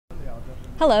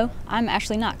Hello, I'm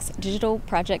Ashley Knox, Digital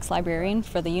Projects Librarian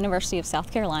for the University of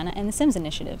South Carolina and the SIMS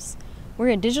Initiatives. We're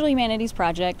a digital humanities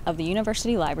project of the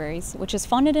University Libraries, which is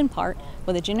funded in part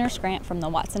with a generous grant from the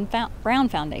Watson Brown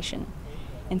Foundation.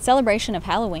 In celebration of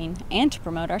Halloween and to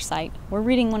promote our site, we're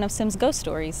reading one of SIMS' ghost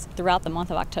stories throughout the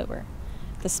month of October.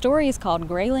 The story is called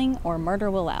Grayling or Murder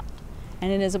Will Out,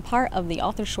 and it is a part of the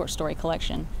author's short story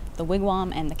collection, The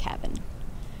Wigwam and the Cabin.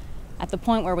 At the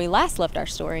point where we last left our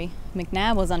story,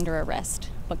 McNabb was under arrest,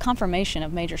 but confirmation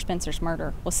of Major Spencer's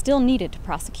murder was still needed to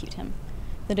prosecute him.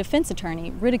 The defense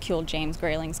attorney ridiculed James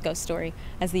Grayling's ghost story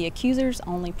as the accuser's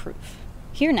only proof.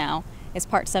 Here now is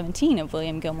part 17 of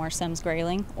William Gilmore Simms'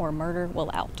 Grayling, or Murder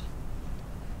Will Out.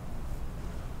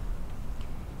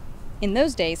 In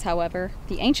those days, however,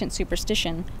 the ancient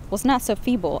superstition was not so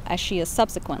feeble as she has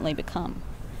subsequently become.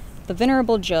 The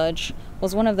venerable judge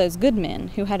was one of those good men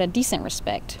who had a decent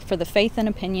respect for the faith and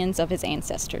opinions of his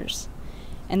ancestors,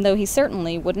 and though he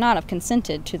certainly would not have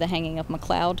consented to the hanging of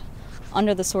MacLeod,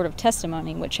 under the sort of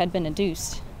testimony which had been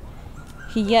adduced,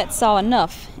 he yet saw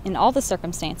enough in all the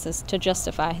circumstances to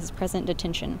justify his present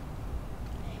detention.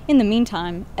 In the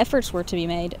meantime, efforts were to be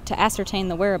made to ascertain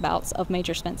the whereabouts of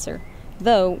Major Spencer,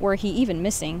 though, were he even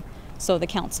missing, so the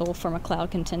counsel for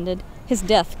MacLeod contended, his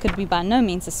death could be by no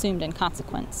means assumed in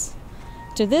consequence.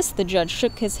 To this the judge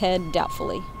shook his head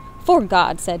doubtfully. "For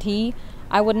God," said he,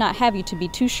 "I would not have you to be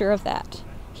too sure of that."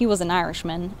 He was an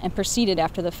Irishman, and proceeded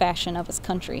after the fashion of his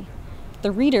country.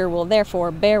 The reader will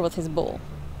therefore bear with his bull.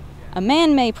 "A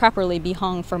man may properly be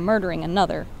hung for murdering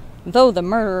another, though the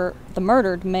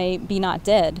murdered may be not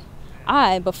dead.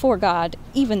 Aye, before God,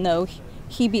 even though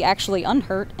he be actually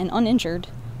unhurt and uninjured,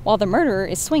 while the murderer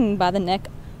is swinging by the neck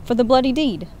for the bloody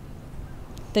deed."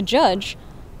 The judge,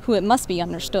 who it must be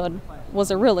understood was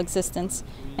a real existence,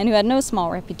 and who had no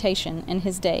small reputation in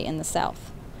his day in the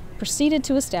South, proceeded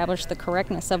to establish the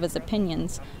correctness of his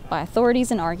opinions by authorities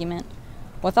and argument,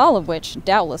 with all of which,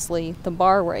 doubtlessly, the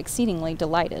bar were exceedingly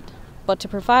delighted, but to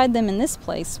provide them in this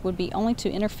place would be only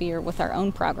to interfere with our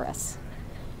own progress.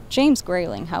 James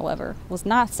Grayling, however, was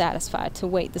not satisfied to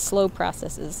wait the slow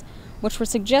processes which were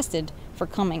suggested for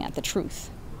coming at the truth.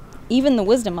 Even the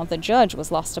wisdom of the judge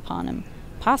was lost upon him,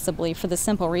 possibly for the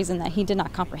simple reason that he did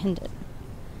not comprehend it.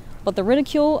 But the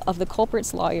ridicule of the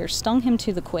culprit's lawyer stung him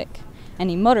to the quick, and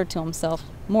he muttered to himself,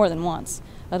 more than once,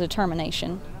 a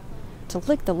determination to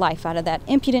lick the life out of that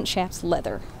impudent chap's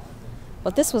leather.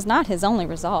 But this was not his only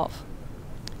resolve.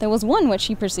 There was one which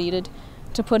he proceeded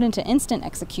to put into instant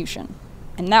execution,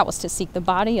 and that was to seek the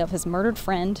body of his murdered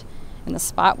friend in the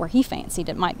spot where he fancied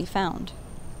it might be found,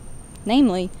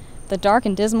 namely, the dark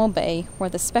and dismal bay where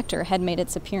the spectre had made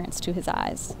its appearance to his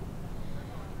eyes.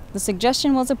 The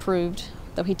suggestion was approved,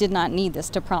 though he did not need this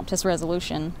to prompt his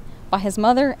resolution, by his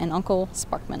mother and Uncle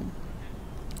Sparkman.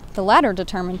 The latter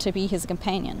determined to be his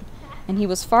companion, and he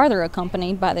was farther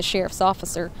accompanied by the sheriff's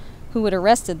officer who had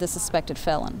arrested the suspected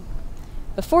felon.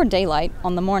 Before daylight,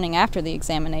 on the morning after the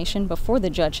examination, before the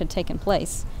judge had taken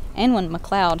place, and when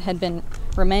MacLeod had been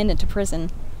remanded to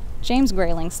prison, James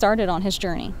Grayling started on his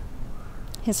journey.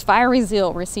 His fiery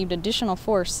zeal received additional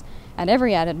force at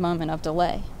every added moment of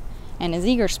delay, and his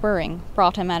eager spurring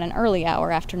brought him at an early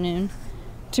hour afternoon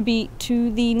to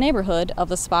the neighborhood of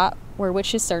the spot where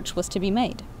which his search was to be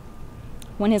made.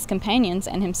 When his companions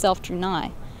and himself drew nigh,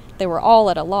 they were all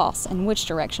at a loss in which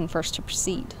direction first to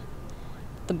proceed.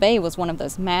 The bay was one of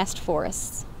those massed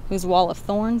forests, whose wall of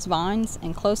thorns, vines,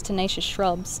 and close tenacious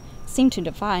shrubs seemed to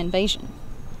defy invasion.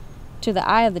 To the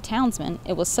eye of the townsman,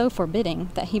 it was so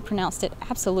forbidding that he pronounced it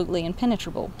absolutely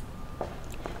impenetrable.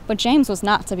 But James was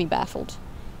not to be baffled.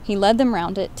 He led them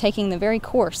round it, taking the very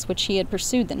course which he had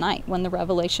pursued the night when the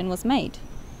revelation was made.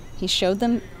 He showed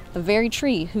them the very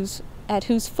tree at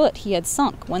whose foot he had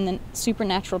sunk when the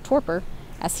supernatural torpor,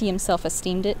 as he himself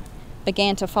esteemed it,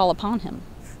 began to fall upon him.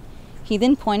 He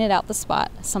then pointed out the spot,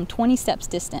 some 20 steps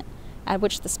distant, at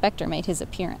which the spectre made his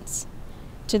appearance.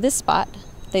 To this spot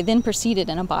they then proceeded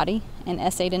in a body and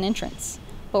essayed an entrance,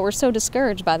 but were so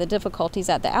discouraged by the difficulties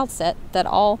at the outset that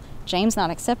all, James not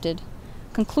excepted,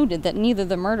 concluded that neither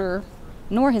the murderer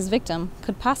nor his victim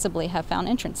could possibly have found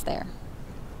entrance there.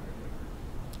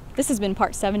 This has been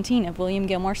part 17 of William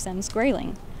Gilmore Simms'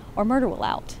 Grayling, or Murder Will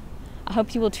Out. I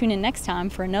hope you will tune in next time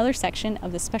for another section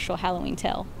of the special Halloween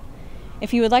tale.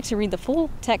 If you would like to read the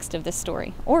full text of this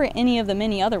story, or any of the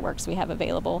many other works we have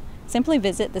available, simply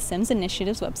visit the SIMS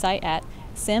Initiatives website at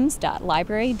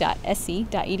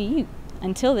sims.library.sc.edu.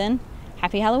 Until then,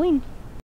 happy Halloween!